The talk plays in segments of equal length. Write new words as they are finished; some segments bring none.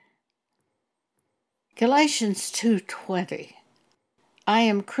Galatians 2:20. I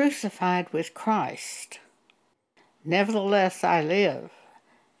am crucified with Christ. Nevertheless I live,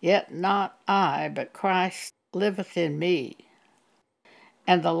 yet not I, but Christ liveth in me.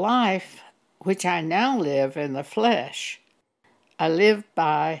 And the life which I now live in the flesh, I live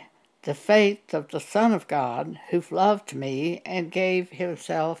by the faith of the Son of God, who loved me and gave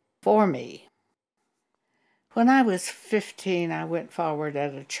himself for me. When I was 15, I went forward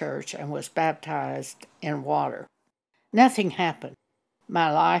at a church and was baptized in water. Nothing happened. My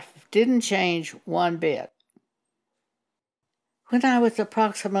life didn't change one bit. When I was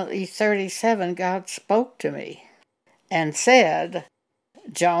approximately 37, God spoke to me and said,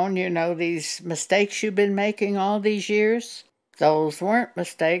 Joan, you know these mistakes you've been making all these years? Those weren't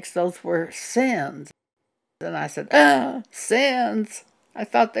mistakes, those were sins. And I said, sins. I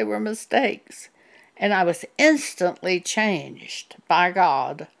thought they were mistakes. And I was instantly changed by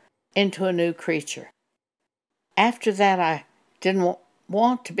God into a new creature. After that, I didn't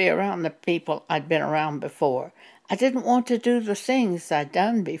want to be around the people I'd been around before. I didn't want to do the things I'd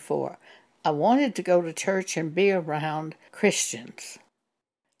done before. I wanted to go to church and be around Christians.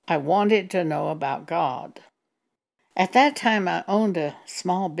 I wanted to know about God. At that time, I owned a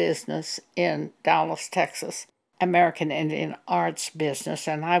small business in Dallas, Texas, American Indian arts business,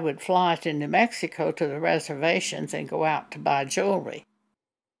 and I would fly to New Mexico to the reservations and go out to buy jewelry.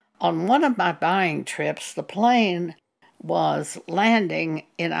 On one of my buying trips, the plane was landing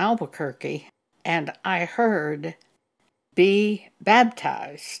in Albuquerque, and I heard, "Be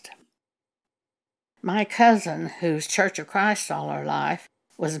baptized." My cousin, who's Church of Christ all her life,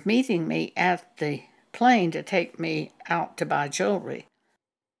 was meeting me at the plane to take me out to buy jewelry.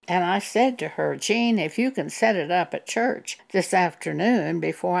 And I said to her, Jean, if you can set it up at church this afternoon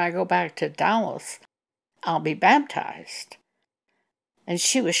before I go back to Dallas, I'll be baptized. And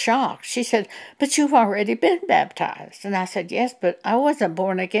she was shocked. She said, but you've already been baptized. And I said, yes, but I wasn't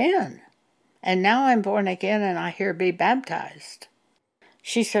born again. And now I'm born again and I hear be baptized.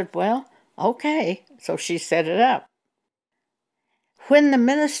 She said, well, okay. So she set it up. When the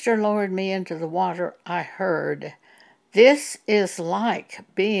minister lowered me into the water, I heard, this is like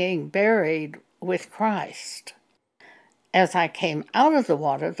being buried with Christ. As I came out of the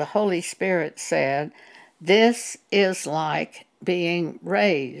water, the Holy Spirit said, this is like being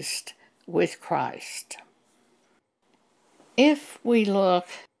raised with Christ. If we look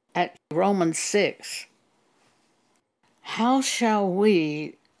at Romans 6, how shall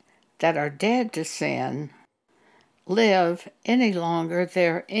we that are dead to sin live any longer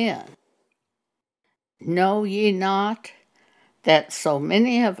therein? Know ye not that so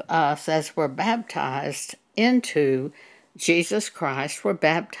many of us as were baptized into Jesus Christ were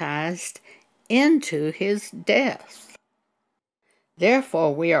baptized into his death?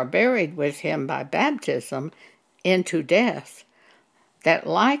 Therefore we are buried with him by baptism into death, that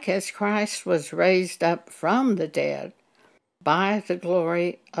like as Christ was raised up from the dead by the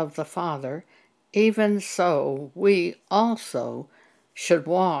glory of the Father, even so we also should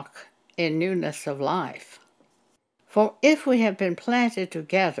walk in newness of life. For if we have been planted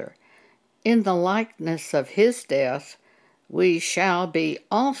together in the likeness of his death, we shall be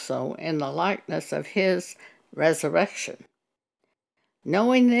also in the likeness of his resurrection.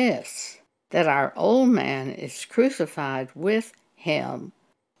 Knowing this, that our old man is crucified with him,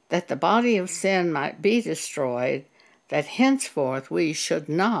 that the body of sin might be destroyed, that henceforth we should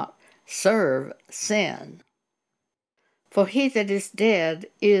not serve sin. For he that is dead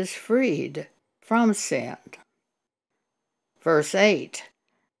is freed from sin. Verse 8,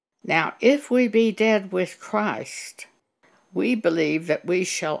 now if we be dead with Christ, we believe that we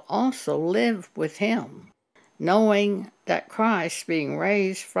shall also live with him, knowing that Christ, being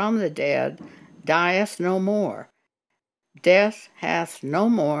raised from the dead, dieth no more. Death hath no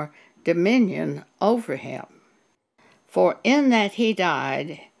more dominion over him. For in that he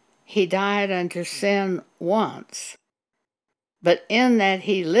died unto sin once, but in that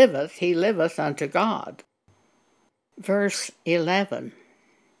he liveth unto God. Verse 11,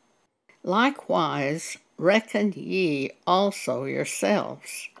 likewise reckon ye also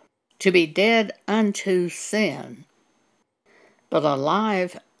yourselves to be dead unto sin, but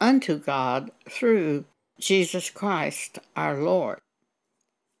alive unto God through Jesus Christ our Lord.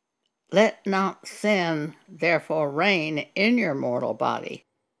 Let not sin therefore reign in your mortal body,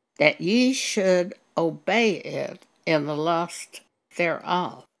 that ye should obey it in the lust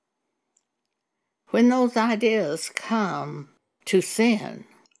thereof. When those ideas come to sin,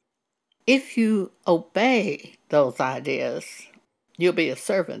 if you obey those ideas, you'll be a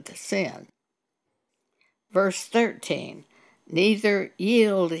servant to sin. Verse 13, Neither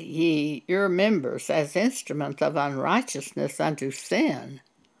yield ye your members as instruments of unrighteousness unto sin,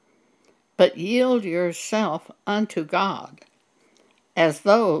 but yield yourself unto God, as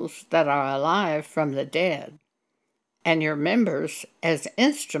those that are alive from the dead, and your members as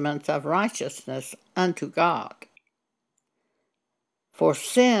instruments of righteousness unto God. For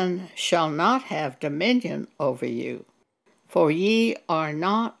sin shall not have dominion over you, for ye are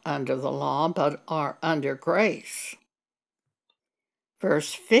not under the law, but are under grace.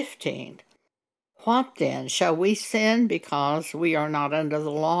 Verse 15. What then? Shall we sin because we are not under the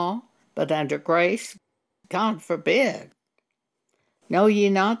law, but under grace? God forbid. Know ye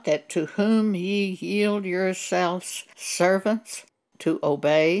not that to whom ye yield yourselves servants to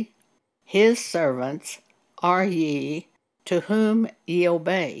obey, his servants are ye to whom ye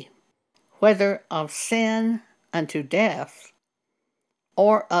obey, whether of sin unto death,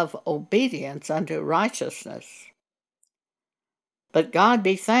 or of obedience unto righteousness? But God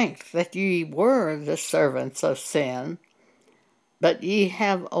be thanked that ye were the servants of sin, but ye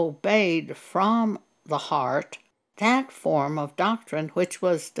have obeyed from the heart that form of doctrine which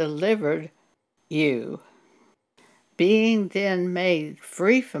was delivered you. Being then made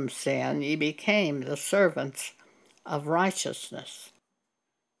free from sin, ye became the servants of righteousness.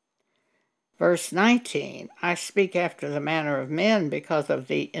 Verse 19, I speak after the manner of men because of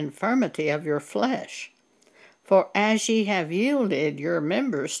the infirmity of your flesh. For as ye have yielded your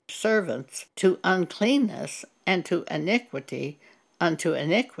members servants to uncleanness and to iniquity unto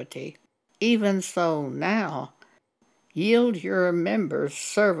iniquity, even so now yield your members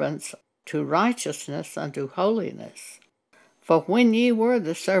servants to righteousness unto holiness. For when ye were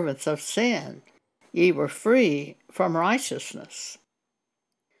the servants of sin, ye were free from righteousness.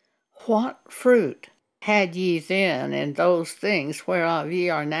 What fruit had ye then in those things whereof ye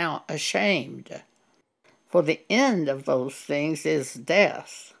are now ashamed? For the end of those things is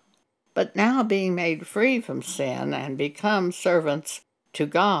death. But now being made free from sin and become servants to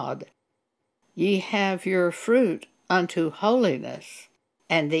God, ye have your fruit unto holiness,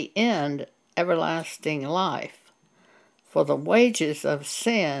 and the end everlasting life. For the wages of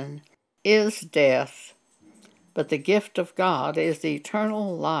sin is death, but the gift of God is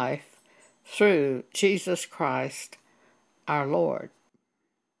eternal life through Jesus Christ our Lord.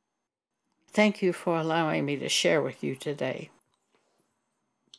 Thank you for allowing me to share with you today.